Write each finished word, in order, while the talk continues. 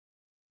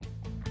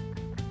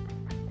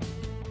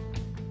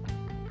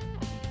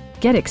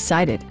Get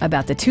excited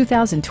about the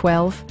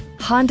 2012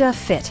 Honda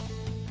Fit.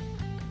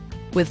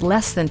 With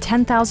less than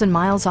 10,000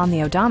 miles on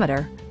the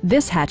odometer,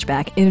 this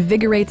hatchback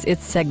invigorates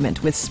its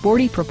segment with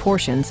sporty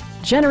proportions,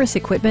 generous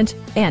equipment,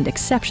 and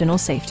exceptional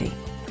safety.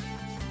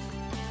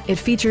 It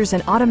features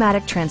an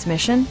automatic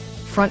transmission,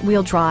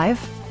 front-wheel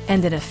drive,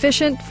 and an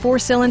efficient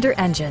 4-cylinder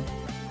engine.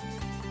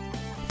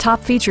 Top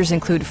features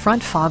include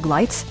front fog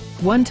lights,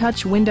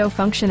 one-touch window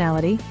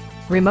functionality,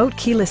 remote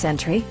keyless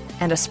entry,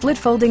 and a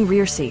split-folding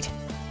rear seat.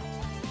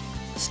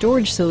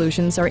 Storage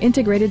solutions are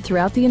integrated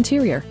throughout the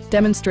interior,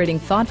 demonstrating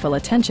thoughtful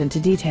attention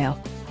to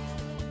detail.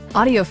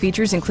 Audio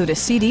features include a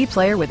CD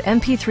player with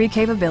MP3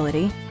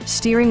 capability,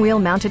 steering wheel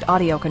mounted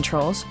audio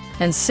controls,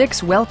 and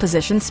 6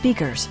 well-positioned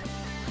speakers.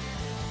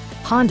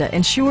 Honda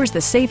ensures the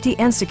safety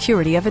and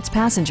security of its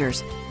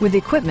passengers with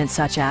equipment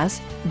such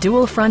as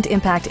dual front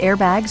impact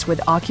airbags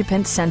with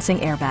occupant sensing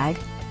airbag,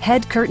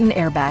 head curtain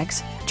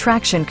airbags,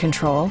 traction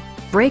control,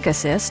 brake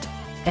assist,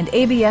 and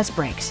ABS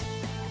brakes.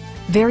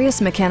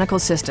 Various mechanical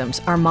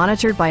systems are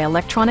monitored by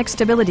electronic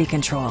stability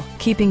control,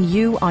 keeping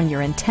you on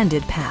your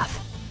intended path.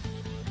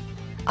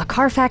 A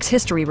Carfax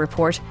history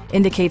report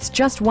indicates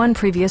just one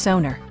previous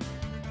owner.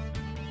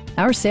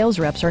 Our sales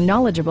reps are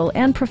knowledgeable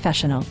and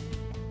professional.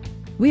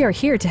 We are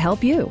here to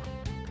help you.